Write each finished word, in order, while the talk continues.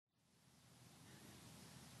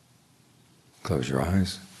Close your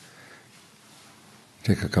eyes.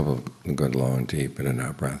 Take a couple of good, long, deep in and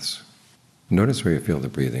out breaths. Notice where you feel the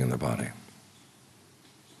breathing in the body.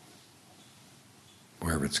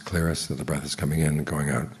 Wherever it's clearest that the breath is coming in and going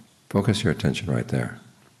out, focus your attention right there.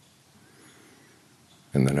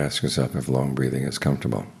 And then ask yourself if long breathing is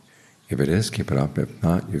comfortable. If it is, keep it up. If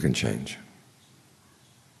not, you can change.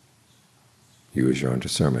 Use your own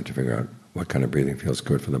discernment to figure out what kind of breathing feels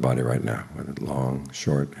good for the body right now, whether long,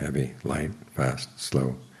 short, heavy, light, fast,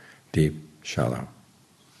 slow, deep, shallow.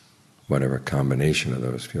 Whatever combination of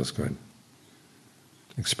those feels good.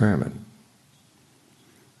 Experiment.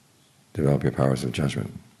 Develop your powers of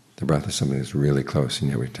judgment. The breath is something that's really close, and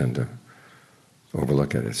yet we tend to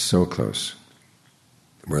overlook it. It's so close.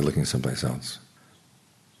 We're looking someplace else.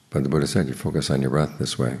 But the Buddha said, you focus on your breath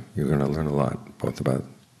this way, you're going to learn a lot, both about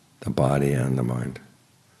the body and the mind.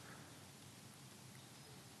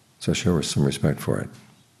 So show some respect for it.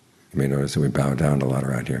 You may notice that we bow down a lot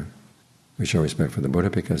around here. We show respect for the Buddha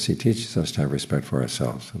because he teaches us to have respect for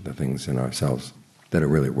ourselves, the things in ourselves that are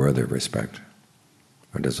really worthy of respect.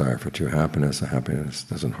 Our desire for true happiness, a happiness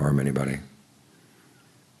that doesn't harm anybody,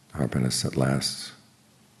 a happiness that lasts.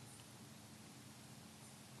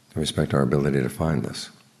 We respect our ability to find this.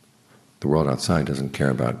 The world outside doesn't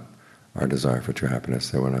care about our desire for true happiness.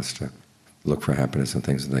 They want us to look for happiness in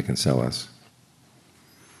things that they can sell us.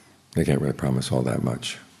 They can't really promise all that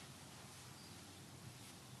much.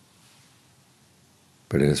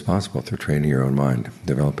 But it is possible through training your own mind,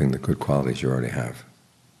 developing the good qualities you already have,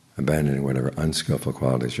 abandoning whatever unskillful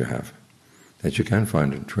qualities you have, that you can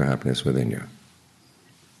find true happiness within you.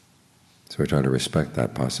 So we try to respect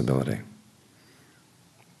that possibility.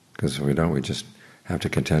 Because if we don't, we just have to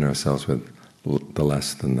content ourselves with the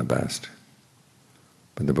less than the best.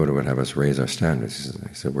 But the Buddha would have us raise our standards.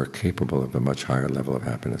 He said we're capable of a much higher level of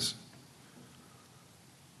happiness.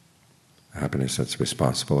 A happiness that's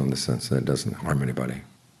responsible in the sense that it doesn't harm anybody.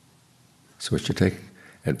 So we should take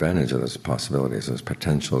advantage of those possibilities, those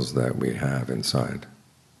potentials that we have inside.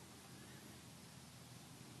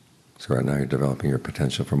 So right now you're developing your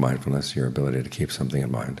potential for mindfulness, your ability to keep something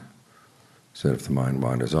in mind. So that if the mind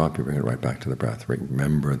wanders off, you bring it right back to the breath.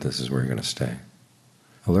 Remember this is where you're going to stay.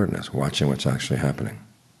 Alertness, watching what's actually happening,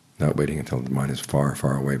 not waiting until the mind is far,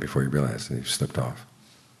 far away before you realize that you've slipped off.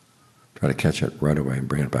 Try to catch it right away and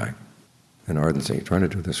bring it back. And ardency, try to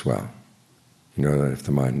do this well. You know that if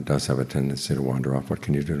the mind does have a tendency to wander off, what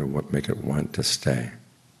can you do to make it want to stay?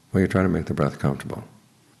 Well, you try to make the breath comfortable.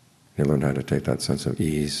 You learn how to take that sense of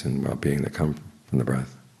ease and well-being that come from the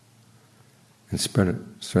breath and spread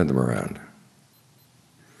them around.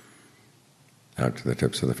 Out to the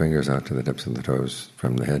tips of the fingers, out to the tips of the toes,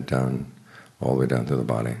 from the head down, all the way down through the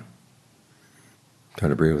body. Try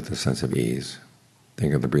to breathe with a sense of ease.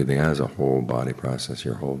 Think of the breathing as a whole body process.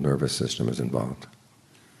 Your whole nervous system is involved.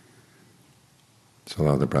 So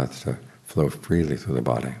allow the breath to flow freely through the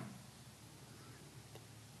body.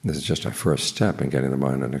 This is just a first step in getting the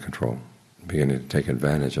mind under control, beginning to take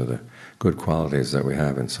advantage of the good qualities that we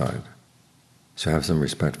have inside. So have some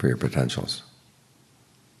respect for your potentials.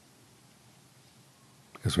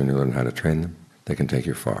 Because when you learn how to train them, they can take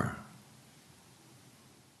you far.